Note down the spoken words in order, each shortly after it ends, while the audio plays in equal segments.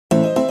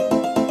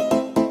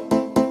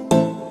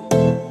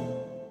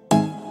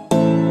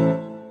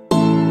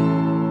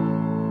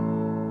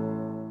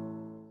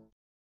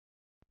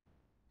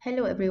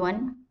Hello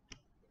everyone.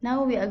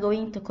 Now we are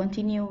going to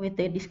continue with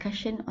the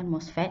discussion on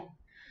MOSFET,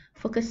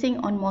 focusing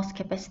on MOS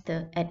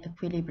capacitor at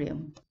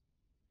equilibrium.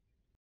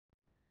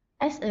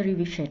 As a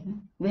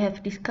revision, we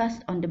have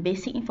discussed on the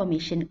basic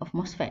information of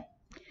MOSFET.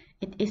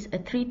 It is a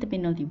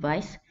three-terminal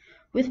device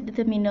with the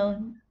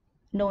terminal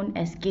known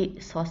as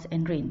gate, source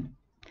and drain.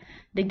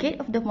 The gate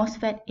of the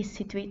MOSFET is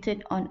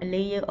situated on a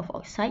layer of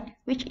oxide,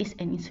 which is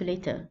an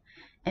insulator,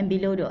 and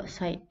below the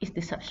oxide is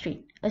the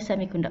substrate, a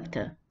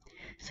semiconductor.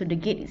 So the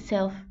gate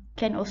itself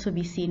can also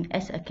be seen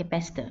as a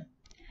capacitor.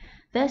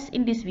 Thus,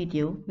 in this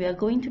video, we are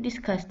going to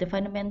discuss the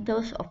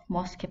fundamentals of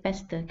MOS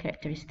capacitor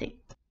characteristic.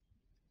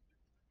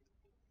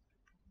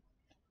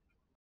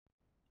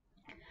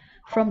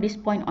 From this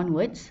point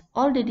onwards,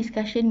 all the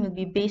discussion will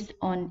be based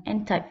on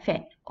N-type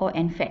FET or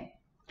NFET.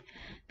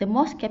 The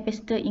MOS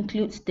capacitor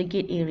includes the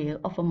gate area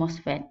of a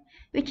MOSFET,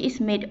 which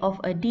is made of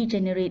a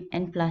degenerate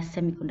N+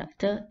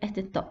 semiconductor as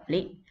the top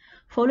plate,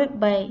 followed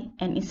by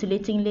an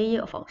insulating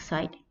layer of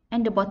oxide,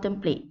 and the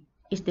bottom plate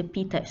is the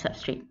P-type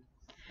substrate.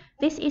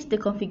 This is the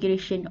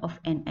configuration of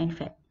an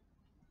NFET.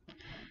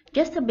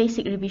 Just a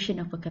basic revision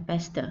of a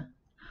capacitor.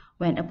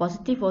 When a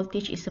positive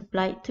voltage is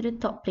applied to the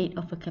top plate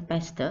of a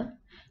capacitor,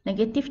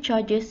 negative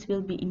charges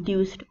will be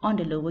induced on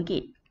the lower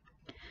gate.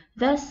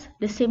 Thus,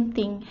 the same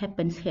thing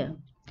happens here.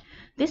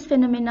 This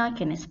phenomena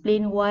can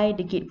explain why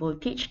the gate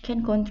voltage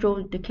can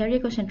control the carrier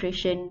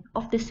concentration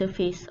of the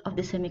surface of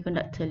the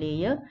semiconductor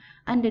layer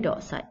under the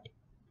oxide.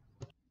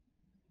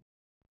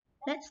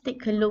 Let's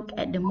take a look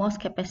at the MOS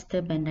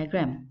capacitor band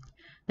diagram.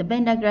 The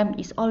band diagram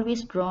is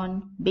always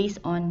drawn based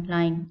on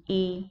line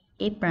A'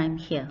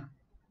 here.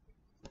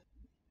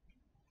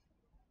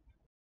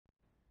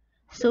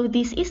 So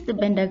this is the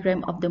band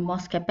diagram of the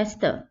MOS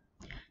capacitor.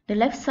 The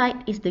left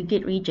side is the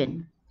gate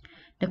region.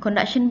 The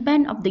conduction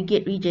band of the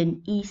gate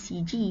region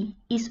ECG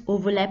is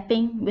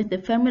overlapping with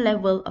the Fermi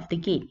level of the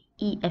gate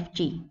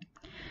EFG.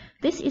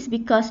 This is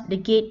because the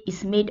gate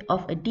is made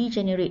of a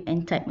degenerate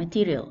N-type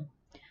material.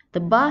 The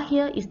bar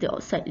here is the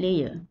oxide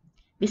layer.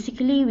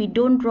 Basically, we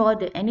don't draw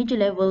the energy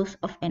levels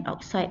of an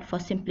oxide for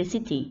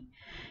simplicity.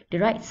 The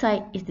right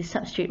side is the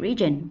substrate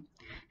region.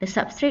 The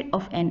substrate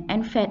of an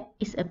NFET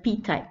is a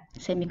P-type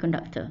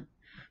semiconductor.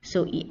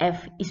 So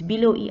EF is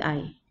below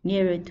EI,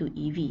 nearer to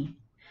EV.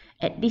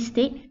 At this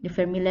state, the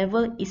Fermi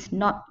level is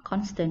not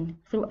constant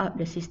throughout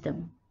the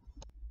system.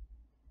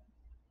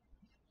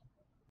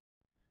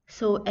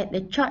 So at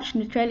the charge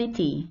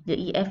neutrality,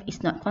 the EF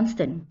is not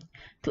constant.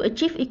 To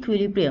achieve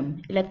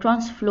equilibrium,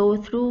 electrons flow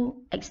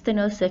through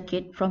external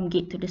circuit from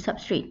gate to the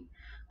substrate,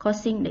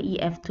 causing the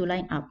EF to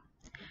line up.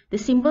 The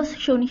symbols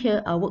shown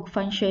here are work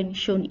function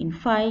shown in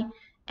phi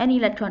and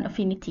electron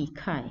affinity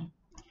chi.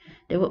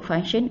 The work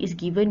function is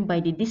given by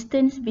the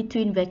distance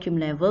between vacuum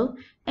level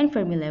and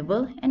Fermi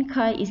level, and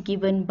chi is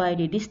given by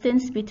the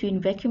distance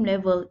between vacuum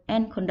level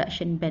and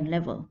conduction band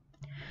level.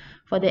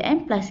 For the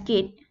N+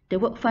 gate, the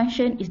work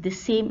function is the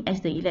same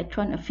as the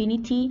electron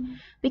affinity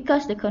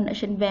because the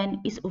conduction band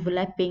is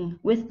overlapping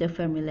with the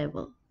Fermi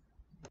level.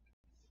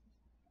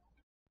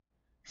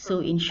 So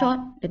in short,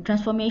 the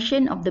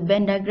transformation of the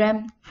band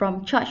diagram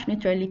from charge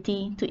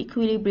neutrality to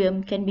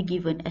equilibrium can be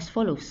given as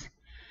follows.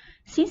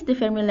 Since the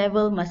Fermi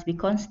level must be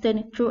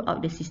constant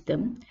throughout the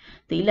system,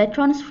 the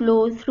electrons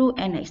flow through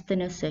an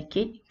external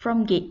circuit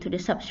from gate to the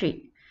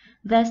substrate.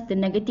 Thus, the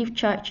negative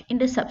charge in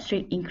the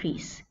substrate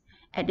increased.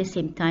 At the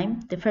same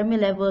time, the Fermi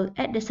level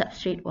at the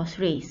substrate was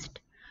raised.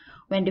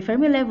 When the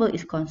Fermi level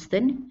is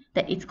constant,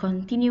 that is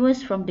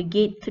continuous from the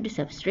gate to the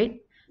substrate,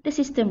 the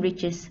system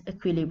reaches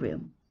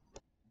equilibrium.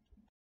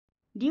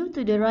 Due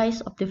to the rise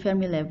of the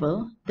Fermi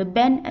level, the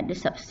band at the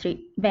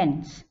substrate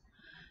bends.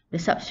 The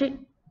substrate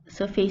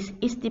surface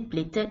is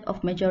depleted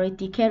of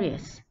majority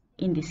carriers.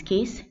 In this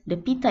case, the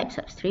P-type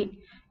substrate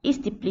is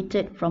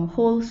depleted from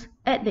holes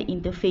at the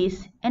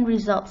interface and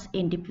results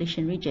in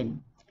depletion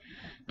region.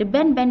 The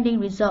band bending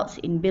results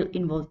in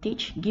built-in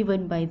voltage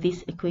given by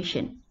this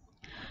equation.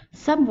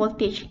 Some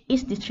voltage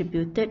is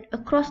distributed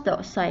across the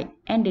oxide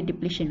and the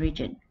depletion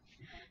region.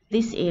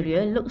 This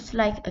area looks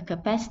like a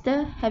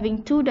capacitor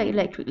having two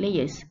dielectric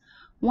layers.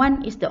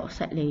 One is the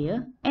oxide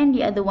layer and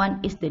the other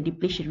one is the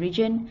depletion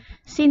region,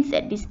 since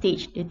at this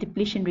stage the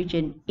depletion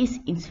region is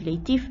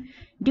insulative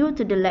due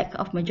to the lack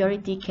of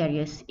majority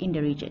carriers in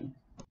the region.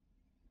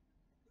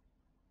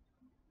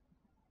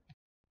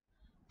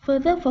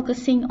 Further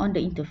focusing on the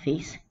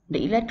interface,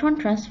 the electron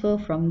transfer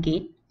from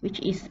gate, which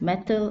is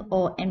metal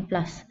or N+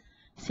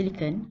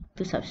 silicon,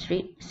 to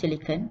substrate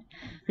silicon,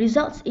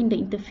 results in the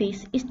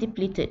interface is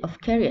depleted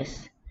of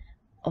carriers,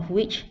 of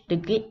which the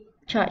gate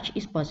charge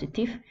is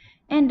positive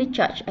and the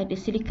charge at the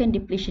silicon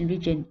depletion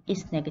region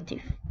is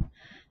negative.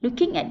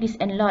 Looking at this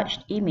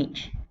enlarged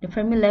image, the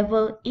Fermi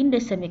level in the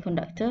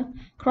semiconductor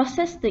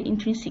crosses the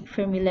intrinsic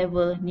Fermi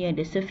level near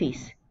the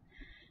surface.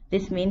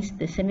 This means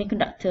the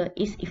semiconductor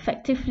is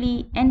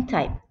effectively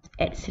N-type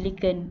at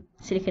silicon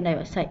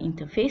dioxide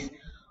interface,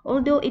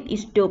 although it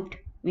is doped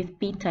with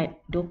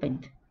P-type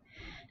dopant.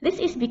 This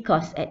is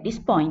because at this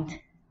point,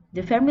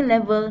 the Fermi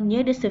level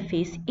near the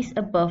surface is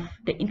above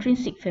the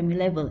intrinsic Fermi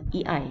level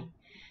EI,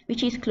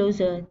 which is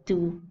closer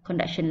to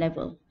conduction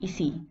level,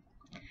 EC.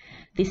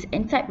 This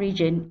N-type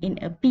region in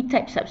a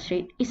P-type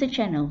substrate is a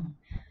channel,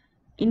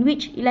 in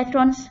which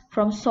electrons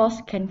from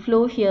source can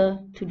flow here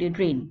to the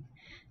drain.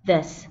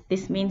 Thus,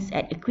 this means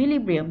at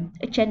equilibrium,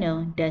 a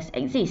channel does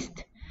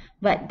exist,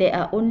 but there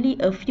are only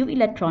a few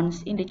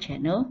electrons in the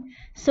channel,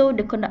 so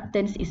the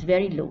conductance is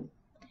very low,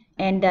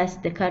 and thus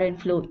the current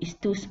flow is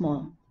too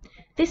small.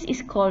 This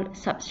is called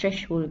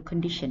subthreshold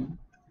condition.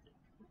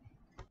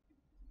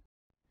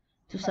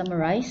 To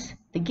summarize,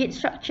 the gate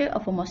structure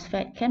of a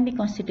MOSFET can be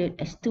considered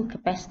as two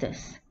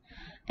capacitors.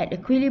 At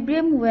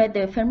equilibrium, where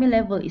the Fermi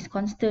level is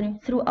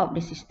constant throughout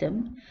the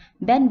system,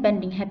 band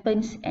bending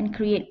happens and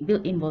create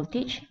built-in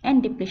voltage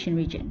and depletion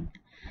region.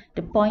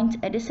 The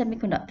point at the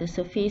semiconductor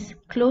surface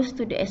close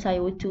to the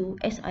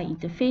SiO2-Si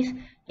interface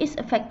is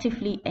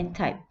effectively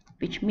N-type,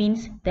 which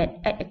means that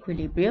at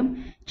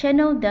equilibrium,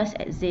 channel does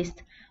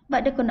exist,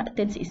 but the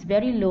conductance is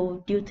very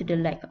low due to the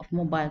lack of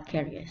mobile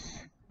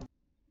carriers.